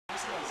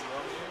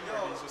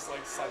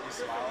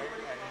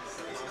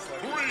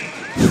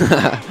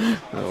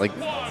Like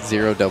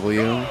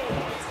 0W.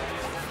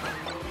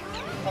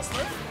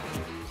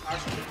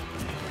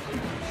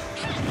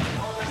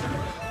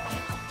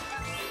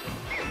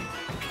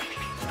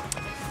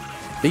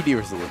 Big D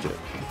versus Legit.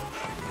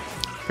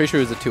 Pretty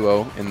sure it was a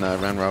 2-0 in the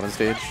round robin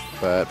stage,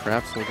 but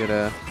perhaps we'll get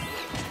a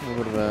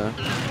little bit of a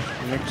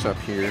mix up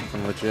here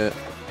from Legit.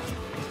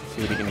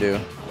 See what he can do.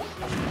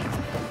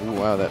 Ooh,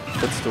 wow, that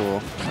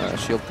footstool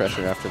shield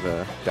pressure after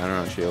the down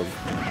around shield.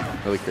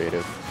 Really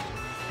creative.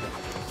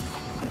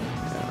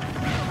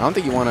 Yeah. I don't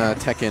think you want to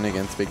tech in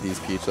against Big D's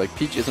Peach. Like,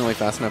 Peach isn't really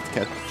fast enough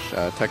to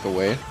catch tech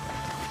away.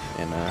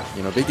 And,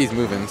 you know, Big D's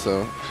moving,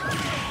 so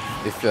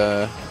if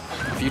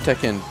you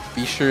tech in,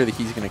 be sure that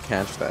he's going to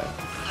catch that.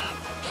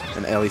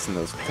 And at least in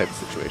those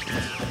types of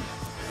situations.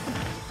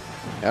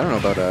 Yeah, I don't know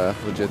about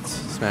Legit's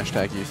smash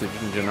tag usage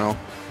in general.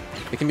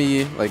 It can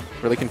be like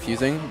really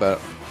confusing, but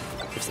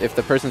if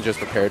the person's just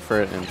prepared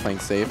for it and playing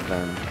safe,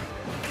 then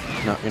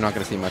you're not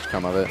going to see much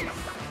come of it.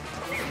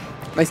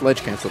 Nice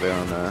ledge cancel there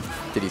on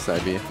Diddy's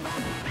side B.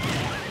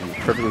 And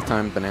perfectly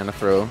timed banana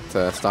throw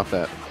to stop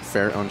that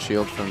fair on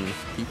shield from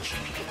Peach.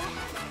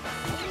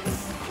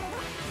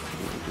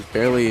 Just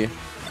barely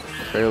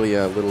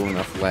little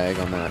enough lag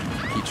on that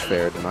Peach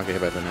fair to not get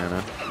hit by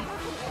banana.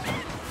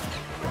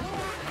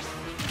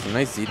 Some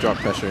nice Z drop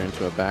pressure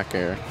into a back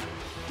air.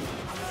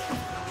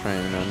 Try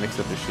and mix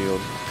up the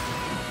shield.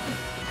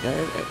 Yeah,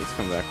 it's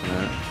come back from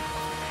that.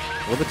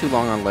 A little bit too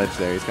long on ledge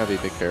there. He's got to be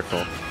a bit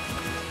careful.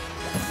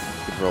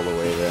 Could roll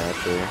away there,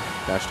 actually.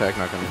 Dash attack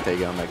not going to take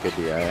it on that good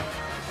DI.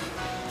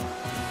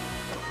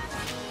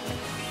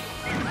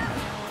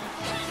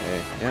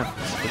 Okay, yeah.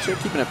 But you're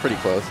keeping it pretty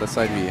close. That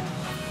side B,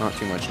 not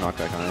too much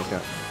knockback on it. He's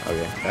got,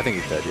 okay, I think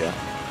he's dead, yeah.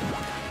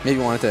 Maybe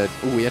wanted to,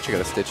 ooh, we actually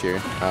got a stitch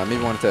here.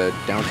 Maybe wanted to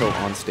down tilt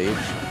on stage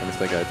and just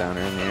like a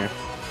downer in the air.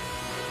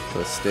 So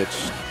a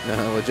stitch.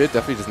 Legit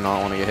definitely does not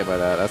want to get hit by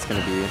that. That's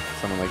going to be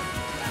something like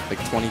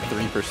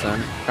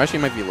 23%. Actually,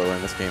 it might be lower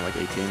in this game, like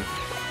 18.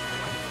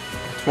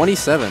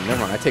 27. Never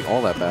mind. I take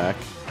all that back.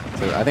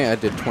 So I think I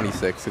did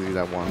 26 to do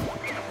that one.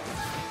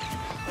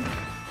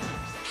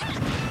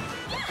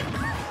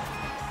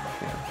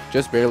 Yeah.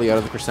 Just barely out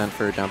of the percent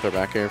for down throw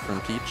back air from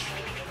Peach.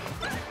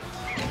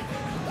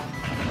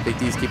 Big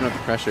D's keeping up the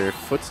pressure.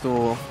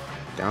 Footstool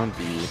down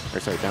B, or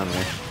sorry, down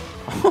there.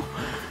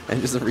 And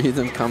just reads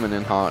him coming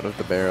in hot with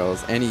the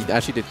barrels. And he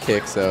actually did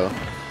kick, so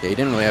yeah, he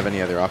didn't really have any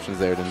other options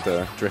there than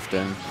to drift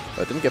in,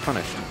 but didn't get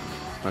punished.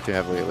 Not too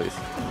heavily, at least.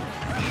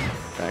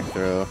 Back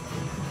throw.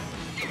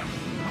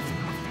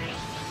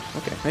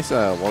 Okay, nice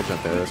wall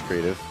jump there. That's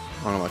creative.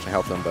 I don't know how much I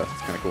helped him, but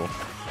it's kind of cool.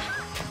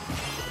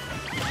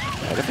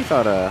 I definitely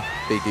thought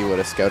Big D would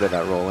have scouted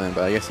that roll in,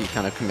 but I guess he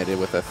kind of committed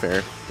with a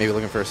fair, maybe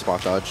looking for a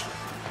spot dodge.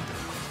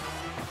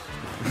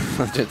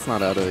 Legit's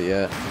not out of it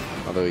yet,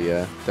 although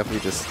yeah,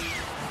 definitely just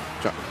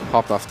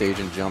popped off stage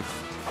and jumped.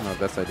 Not the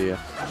best idea.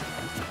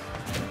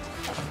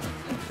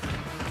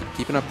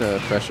 Keeping up the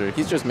pressure.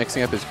 He's just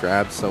mixing up his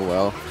grabs so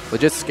well.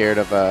 Legit scared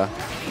of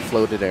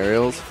float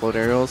aerials.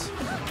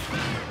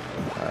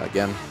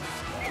 Again,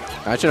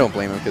 I actually don't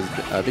blame him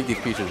because Big D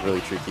Peach is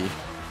really tricky.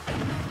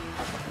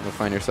 You'll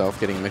find yourself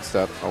getting mixed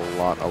up a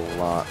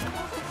lot.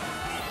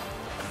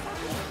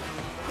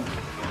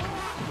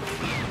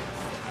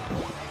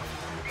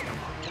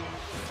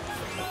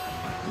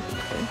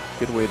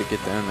 Good way to get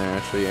down there,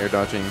 actually, air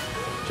dodging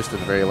just at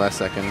the very last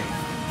second.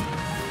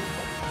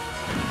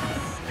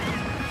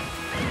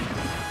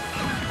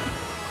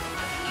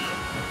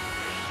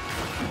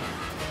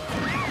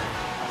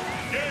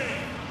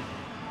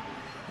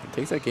 He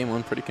takes that game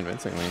one pretty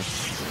convincingly.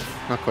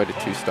 Not quite a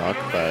 2-stock,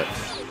 but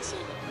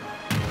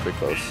pretty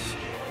close.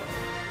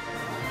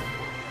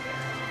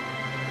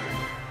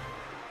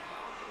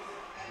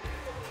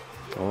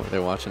 Oh,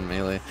 they're watching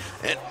Melee,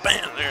 and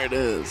bam, there it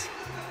is.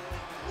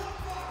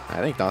 I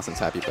think Dawson's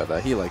happy about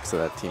that. He likes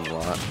that team a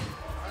lot.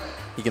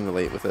 He can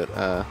relate with it.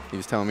 He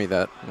was telling me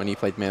that when he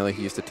played Melee,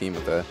 he used to team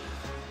with a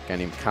guy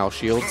named Kyle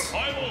Shields,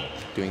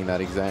 doing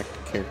that exact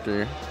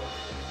character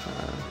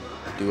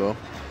duo.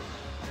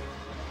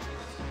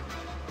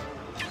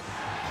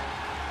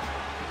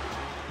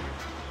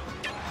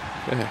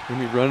 Okay, let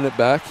me run it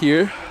back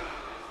here.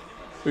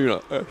 You're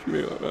not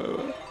actually.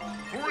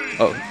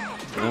 Oh,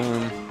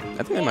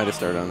 I think I might have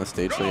started on the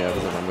stage, so yeah, it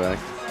doesn't run back.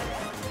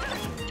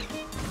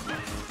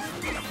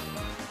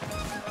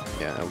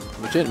 Yeah,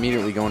 Legit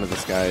immediately going to the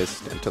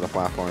skies and to the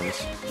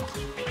platforms.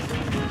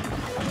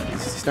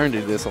 He's starting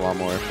to do this a lot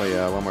more, play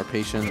a lot more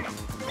patient,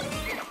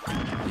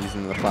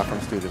 using the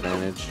platforms to his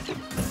advantage.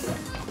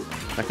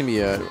 That can be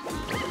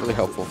really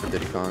helpful for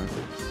Diddy Kong.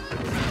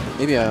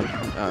 Maybe a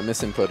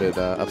misinputted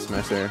up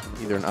smash there.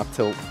 Either an up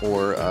tilt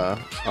or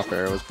up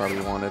air was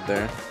probably wanted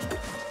there.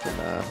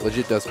 And,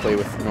 Legit does play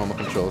with normal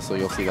control, so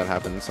you'll see that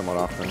happen somewhat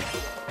often.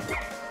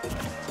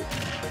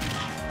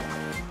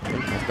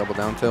 Nice double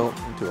down tilt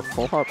into a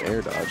full hop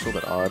air dodge, a little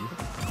bit odd.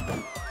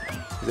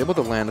 He's able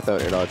to land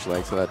without air dodge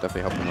leg, so that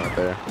definitely helped him out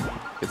there.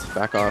 Gets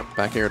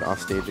back aired off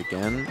stage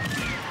again.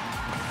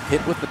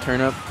 Hit with the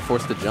turn up,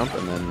 forced to jump,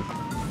 and then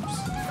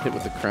just hit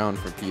with the crown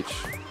for Peach.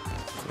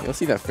 You'll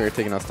see that fair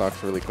taking out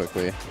stocks really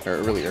quickly, or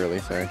really early,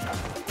 sorry.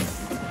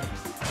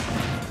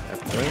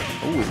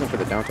 Oh, he's going for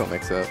the down tilt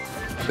mix-up.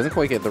 Doesn't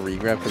quite get the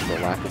regrab because of the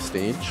lack of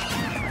stage.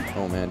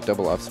 Oh man,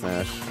 double up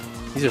smash.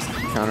 He's just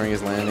countering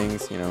his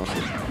landings, you know.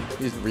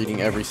 He's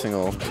reading every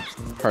single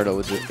part of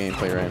Legit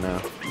gameplay right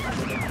now.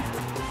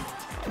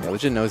 Yeah,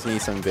 Legit knows he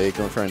needs something big,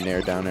 going for a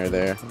nair down air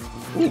there.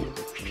 Ooh.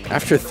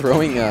 After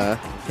throwing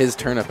his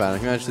turnip at him,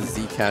 he managed to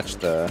Z-catch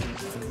the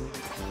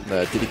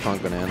Diddy Kong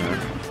banana.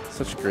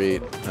 Such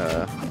great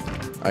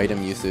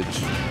item usage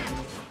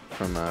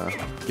from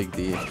Big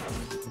D.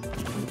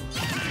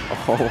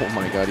 Oh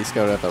my god, he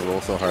scouted out that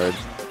roll so hard.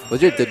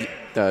 Legit did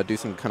do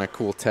some kind of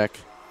cool tech.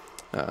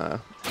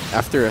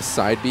 After a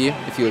side B,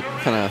 if you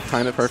kind of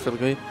time it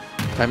perfectly,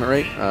 time it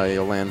right,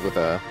 you'll land with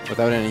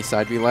without any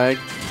side B lag,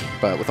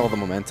 but with all the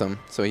momentum.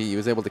 So he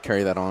was able to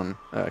carry that on,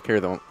 carry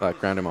the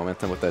grounded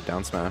momentum with that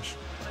down smash.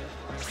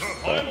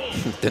 But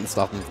didn't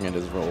stop him from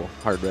getting his roll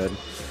hard red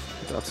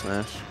with up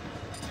smash.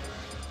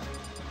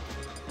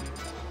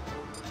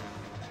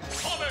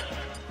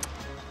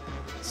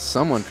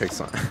 Someone picked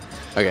Sonic.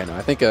 Okay, no,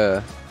 I think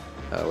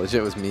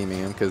Legit was memeing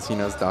him because he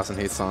knows Dawson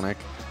hates Sonic.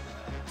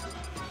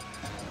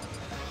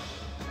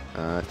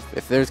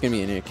 If there's gonna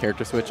be any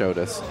character switch, I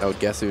would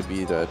guess it would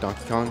be the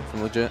Donkey Kong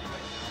from Legit.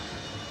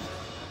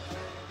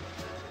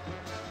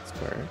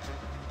 Square.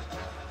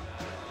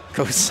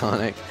 Go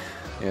Sonic.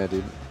 Yeah,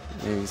 dude.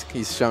 Yeah,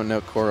 he's shouting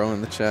out Koro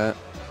in the chat.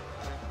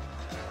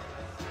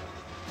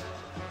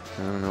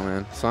 I don't know,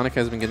 man. Sonic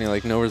has been getting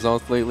like no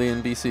results lately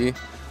in BC. I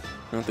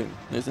don't think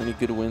there's any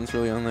good wins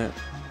really on that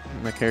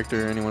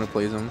character or anyone who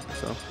plays him.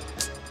 So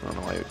I don't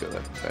know why you would go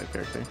that bad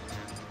character.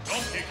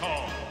 Donkey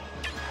Kong.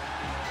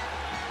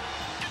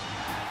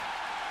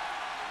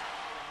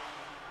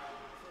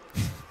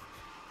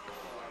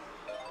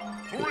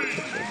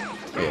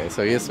 Yeah,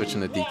 so he is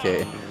switching to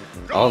DK.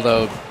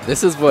 Although,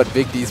 this is what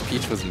Big D's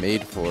Peach was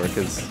made for,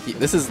 because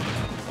this is...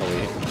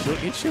 Oh wait,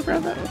 he should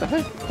grab that? What the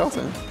heck?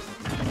 Felton.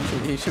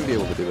 He shouldn't be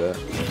able to do that.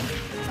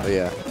 Oh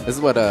yeah, this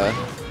is what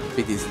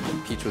Big D's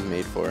Peach was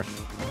made for.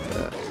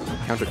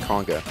 Counter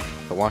Conga,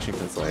 the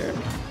Washington Slayer.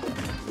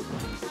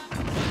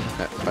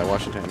 By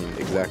Washington, I mean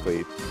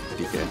exactly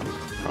DK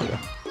Conga.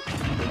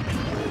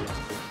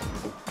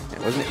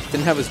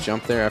 Didn't have his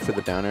jump there after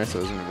the down air, so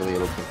I wasn't really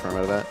able to confirm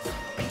out of that.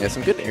 Yeah,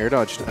 some good air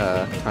dodge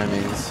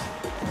timings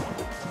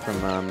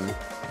from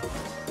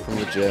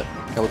Legit.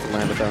 Able to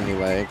land without any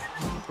lag,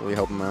 really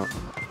help him out.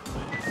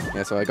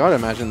 Yeah, so I gotta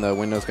imagine the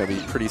window's gonna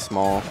be pretty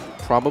small,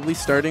 probably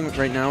starting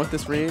right now with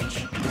this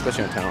rage,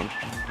 especially on town.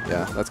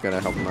 Yeah, that's gonna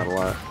help him out a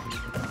lot.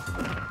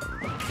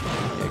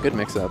 Yeah, good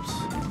mix-ups.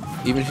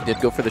 Even if he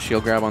did go for the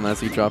shield grab on that,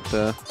 so he dropped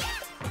okay,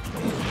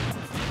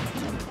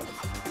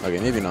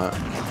 maybe not.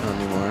 Not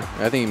anymore.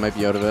 I think he might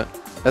be out of it.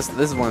 This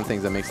is one of the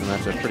things that makes the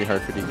matchup pretty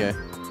hard for DK.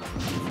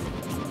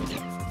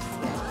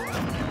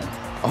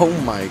 Oh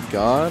my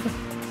god.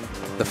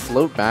 The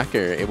float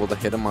backer able to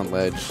hit him on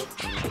ledge.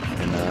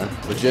 And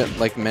Legit,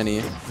 like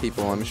many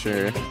people, I'm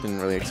sure, didn't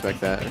really expect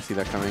that or see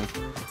that coming.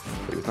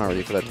 But he was not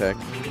ready for that tech.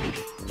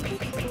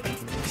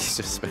 He's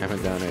just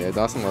spamming down air. Yeah,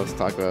 Dawson loves to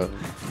talk about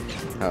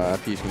how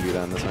Peach can do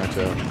that in this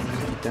matchup.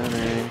 Down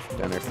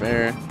air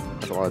fair.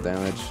 That's a lot of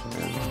damage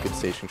and good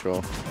stage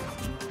control.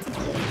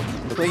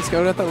 Looked like he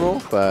scouted at that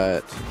roll,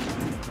 but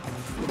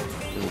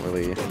didn't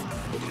really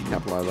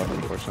capitalize off it,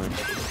 unfortunately.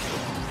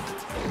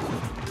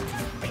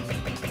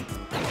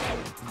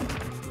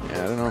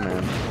 Yeah, I don't know,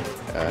 man.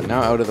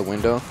 Now out of the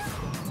window,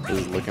 this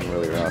is looking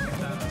really rough.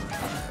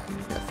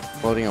 Yeah,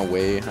 floating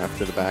away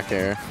after the back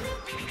air.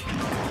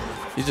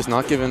 He's just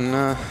not giving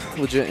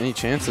Legit any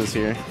chances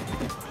here.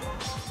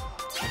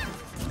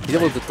 He's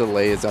able to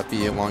delay his up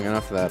B long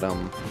enough that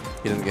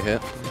he doesn't get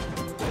hit.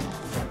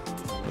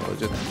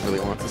 Legit really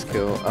wants this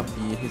kill. Up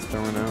B, he's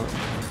throwing out.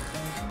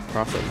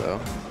 Cross up though.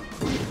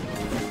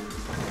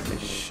 They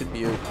should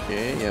be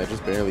okay. Yeah,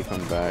 just barely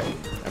come back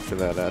after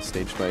that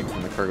stage spike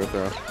from the cargo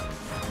throw.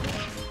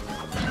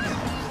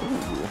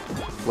 Ooh.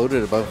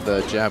 Floated above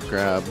the jab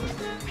grab.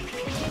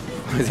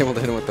 I was able to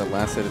hit him with the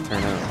last hit of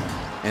turnout.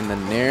 And the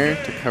nair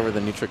to cover the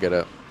neutral get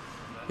up.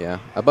 Yeah,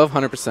 above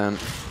 100%.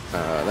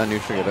 That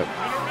neutral get up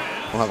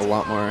will have a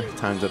lot more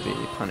time to be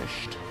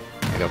punished.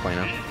 I gotta play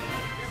now.